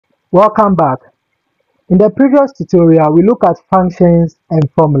Welcome back. In the previous tutorial, we looked at functions and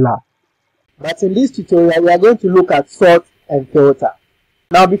formula. But in this tutorial, we are going to look at sort and filter.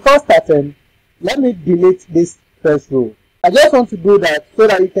 Now, before starting, let me delete this first row. I just want to do that so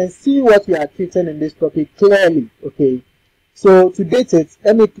that you can see what we are treating in this topic clearly, okay? So, to date it,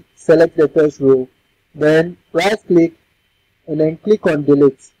 let me select the first row, then right-click, and then click on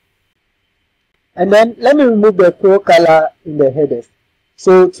delete. And then let me remove the fill color in the headers.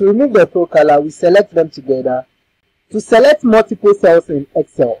 So to remove the fill color, we select them together. To select multiple cells in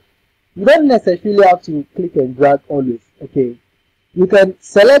Excel, you don't necessarily have to click and drag always, okay? You can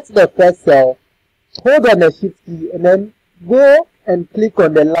select the first cell, hold on the shift key, and then go and click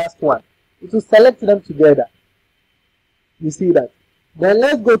on the last one. It will select them together. You see that? Then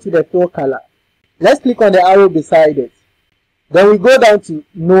let's go to the fill color. Let's click on the arrow beside it. Then we go down to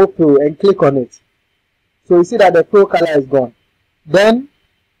no fill and click on it. So you see that the fill color is gone. Then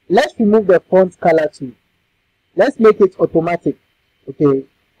let's remove the font color too. Let's make it automatic. Okay,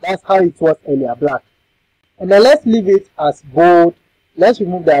 that's how it was earlier, black. And then let's leave it as bold. Let's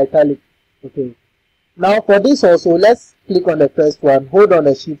remove the italic. Okay. Now for this also, let's click on the first one, hold on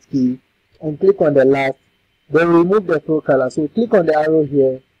the shift key, and click on the last. Then remove the fill color. So click on the arrow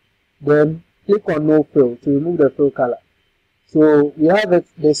here, then click on no fill to remove the fill color. So we have it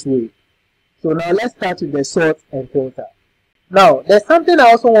this way. So now let's start with the sort and filter. Now, there's something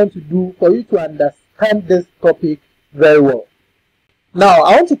I also want to do for you to understand this topic very well. Now,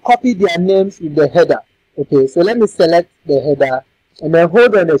 I want to copy their names in the header. Okay, so let me select the header and then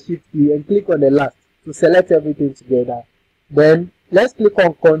hold on the shift key and click on the last to select everything together. Then let's click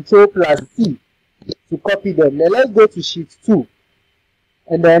on Ctrl+C to copy them. Then let's go to Shift 2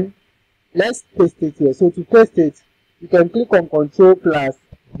 and then let's paste it here. So to paste it, you can click on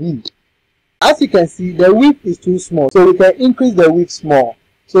Ctrl+V. As you can see, the width is too small, so we can increase the width small.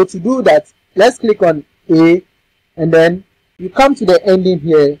 So to do that, let's click on A, and then you come to the ending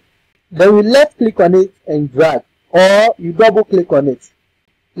here. Then we left click on it and drag, or you double click on it.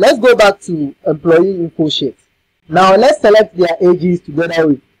 Let's go back to employee info sheet. Now let's select their ages together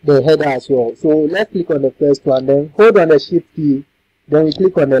with the header as well. So let's click on the first one, then hold on the shift key, then we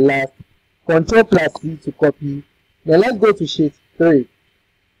click on the last, Ctrl+C to copy. Then let's go to sheet 3.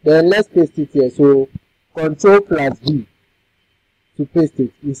 Then let's paste it here. So Ctrl+V to paste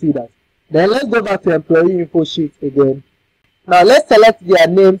it. You see that. Then let's go back to employee info sheet again. Now let's select their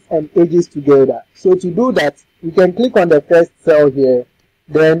names and ages together. So to do that, you can click on the first cell here.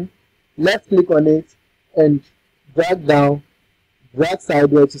 Then let's click on it and drag down, drag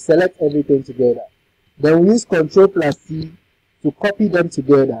sideways to select everything together. Then we use Ctrl+C to copy them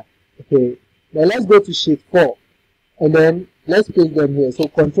together. Okay. Then let's go to sheet 4. And then let's paste them here. So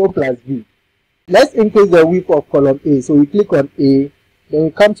Ctrl+V. Let's increase the width of column A. So we click on A. Then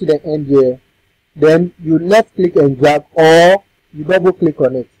we come to the end here. Then you left click and drag, or you double click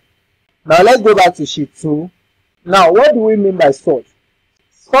on it. Now let's go back to sheet 2. Now what do we mean by sort?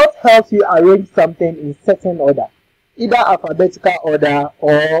 Sort helps you arrange something in certain order, either alphabetical order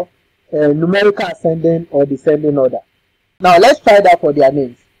or numerical ascending or descending order. Now let's try that for their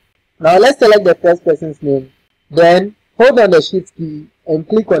names. Now let's select the first person's name. Then hold on the shift key and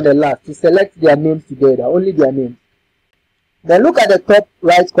click on the last to select their names together, only their names. Then look at the top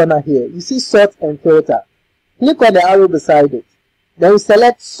right corner here. You see sort and filter. Click on the arrow beside it. Then we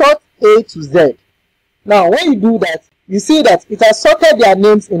select sort A to Z. Now when you do that, you see that it has sorted their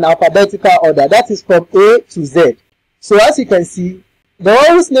names in alphabetical order. That is from A to Z. So as you can see, the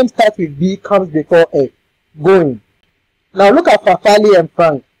one whose name starts with B comes before F. Going. Now look at Fafali and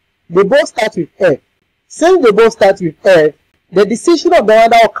Frank. They both start with F. Since they both start with F, the decision of the one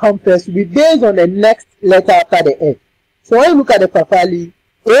that will come first will be based on the next letter after the F. So when you look at the Fafali,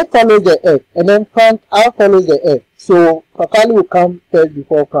 A follows the F, and then Frank, R follows the F. So Fafali will come first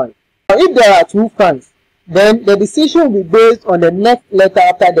before Frank. Now if there are two Franks, then the decision will be based on the next letter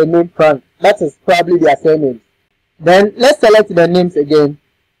after the name Frank. That is probably their surname. Then let's select the names again,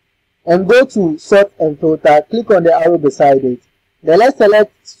 and go to sort and filter, click on the arrow beside it. Then let's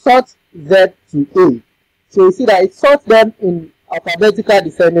select sort Z to A. So you see that it sorts them in alphabetical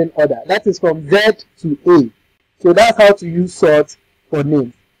descending order. That is from Z to A. So that's how to use sort for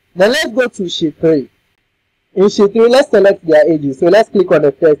names. Then let's go to sheet 3. In sheet 3, let's select their ages. So let's click on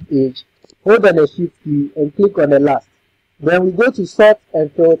the first age, hold on the shift key and click on the last. Then we go to sort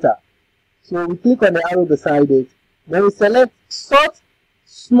and filter. So we click on the arrow beside it. Then we select sort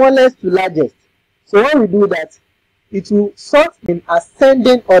smallest to largest. So when we do that, it will sort in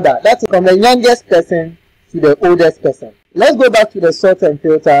ascending order. That's from the youngest person to the oldest person. Let's go back to the sort and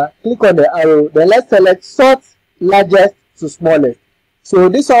filter, click on the arrow, then let's select sort largest to smallest. So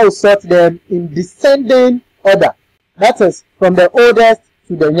this one will sort them in descending order. That is from the oldest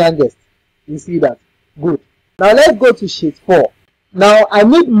to the youngest. You see that? Good. Now let's go to sheet 4. Now I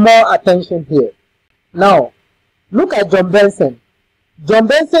need more attention here. Now look at John Benson. John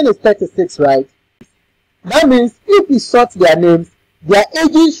Benson is 36, right? That means if we sort their names, their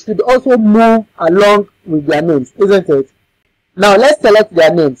ages should also move along with their names, isn't it? Now let's select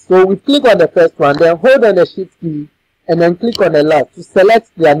their names. So we click on the first one, then hold on the shift key, and then click on the last to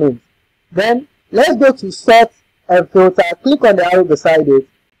select their names. Then let's go to Sort and Filter, click on the arrow beside it.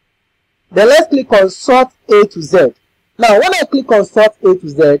 Then let's click on Sort A to Z. Now when I click on Sort A to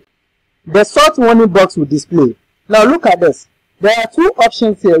Z, the sort warning box will display. Now look at this. There are two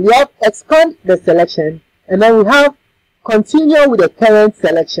options here. We have expand the selection, and then we have continue with the current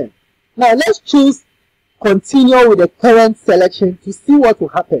selection. Now let's choose continue with the current selection to see what will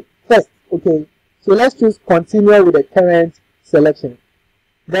happen first. Okay, so let's choose continue with the current selection.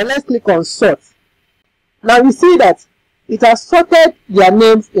 Then let's click on sort. Now you see that it has sorted their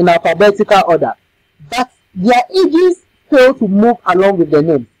names in alphabetical order, but their ages fail to move along with the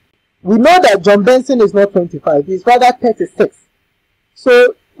names. We know that John Benson is not 25, he's rather 36.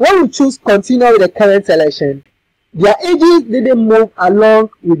 So when we choose continue with the current selection, their ages didn't move along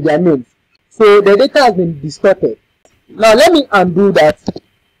with their names. So the data has been distorted. Now let me undo that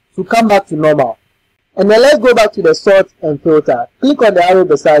to come back to normal. And then let's go back to the Sort and Filter. Click on the arrow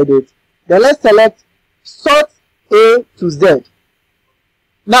beside it. Then let's select Sort A to Z.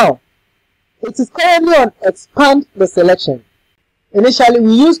 Now, it is currently on expand the selection. Initially,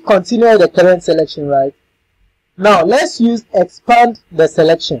 we used continue the current selection, right? Now, let's use expand the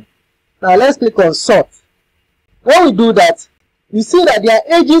selection. Now, let's click on sort. When we do that, you see that their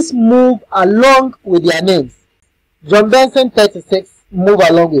ages move along with their names. John Benson 36 move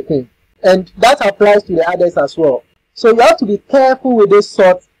along with him. And that applies to the others as well. So you have to be careful with this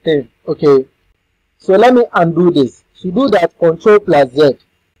sort thing. Okay. So let me undo this. To do that, Ctrl+Z.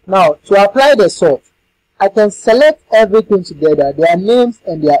 Now, to apply the sort, I can select everything together, their names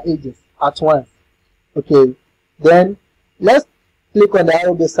and their ages at once. Okay. Then, let's click on the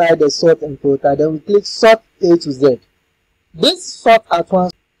arrow beside the Sort and Filter. Then we click Sort A to Z. This sort at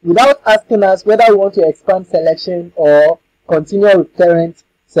once without asking us whether we want to expand selection or continue with current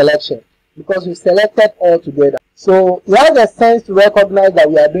selection, because we selected all together. So it has a sense to recognize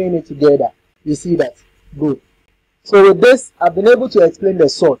that we are doing it together. You see that? Good. So with this, I've been able to explain the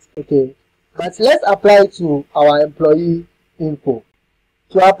sort. Okay. But let's apply it to our employee info.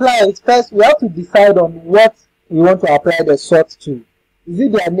 To apply it, first we have to decide on what we want to apply the sort to. Is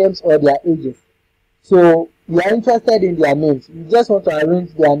it their names or their ages? So we are interested in their names. We just want to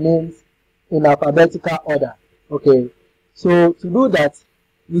arrange their names in alphabetical order. Okay. So to do that,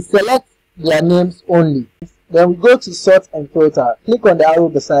 we select their names only. Then we go to Sort and Filter. Click on the arrow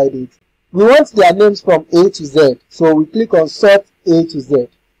beside it. We want their names from A to Z. So we click on Sort A to Z.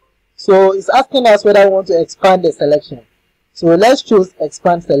 So it's asking us whether we want to expand the selection. So let's choose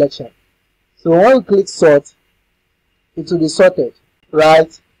expand selection. So when we click sort, it will be sorted.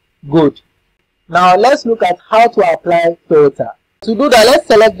 Right? Good. Now let's look at how to apply filter. To do that, let's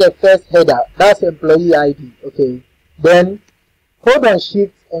select the first header. That's employee ID. Okay. Then hold on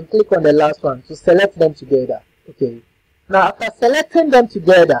shift and click on the last one to select them together. Okay. Now after selecting them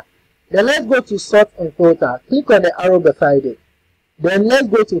together, then let's go to Sort and Filter. Click on the arrow beside it. Then let's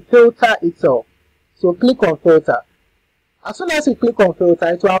go to filter itself. So click on filter. As soon as you click on filter,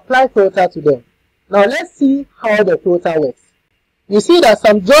 it will apply filter to them. Now let's see how the filter works. You see that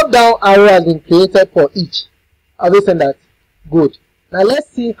some drop down arrow has been created for each. Have you seen that? Good. Now let's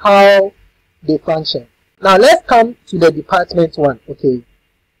see how they function. Now let's come to the department one. Okay.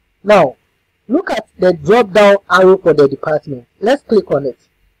 Now look at the drop down arrow for the department. Let's click on it.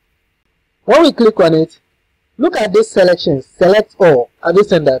 When we click on it, look at this selection. Select all. Have you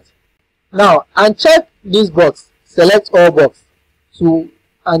seen that? Now uncheck this box. Select all box to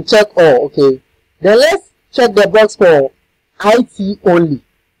uncheck all. Okay. Then let's check the box for IT only.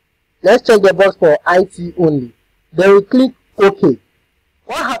 Let's check the box for IT only. Then we click OK.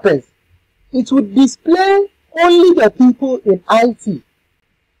 What happens? It will display only the people in IT.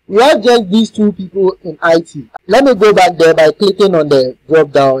 We have just these two people in IT. Let me go back there by clicking on the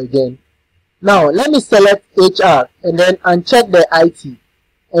drop down again. Now let me select HR and then uncheck the IT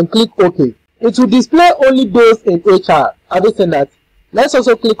and click OK. It will display only those in HR. Have you seen that? Let's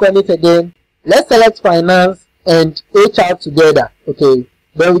also click on it again. Let's select finance and HR together. Okay.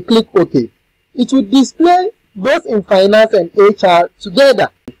 Then we click OK. It will display those in finance and HR together.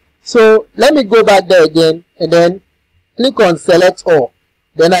 So let me go back there again and then click on select all.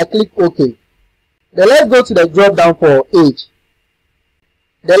 Then I click OK. Then let's go to the drop down for age.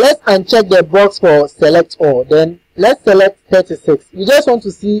 Then let's uncheck the box for select all. Then let's select 36. We just want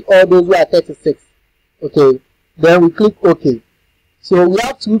to see all those who are 36. Okay. Then we click OK. So we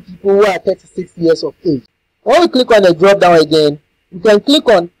have two people who are 36 years of age. When we click on the drop down again, you can click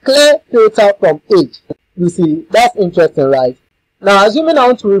on clear filter from age. You see, that's interesting, right? Now assuming I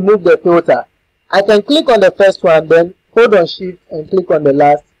want to remove the filter, I can click on the first one, then hold on shift and click on the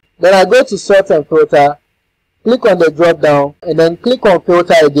last. Then I go to sort and filter, click on the drop down, and then click on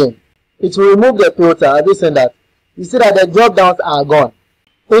filter again. It will remove the filter. Have you seen that? You see that the drop downs are gone.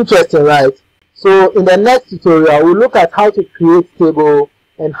 Interesting, right? So in the next tutorial, we'll look at how to create table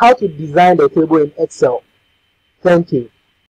and how to design the table in Excel. Thank you.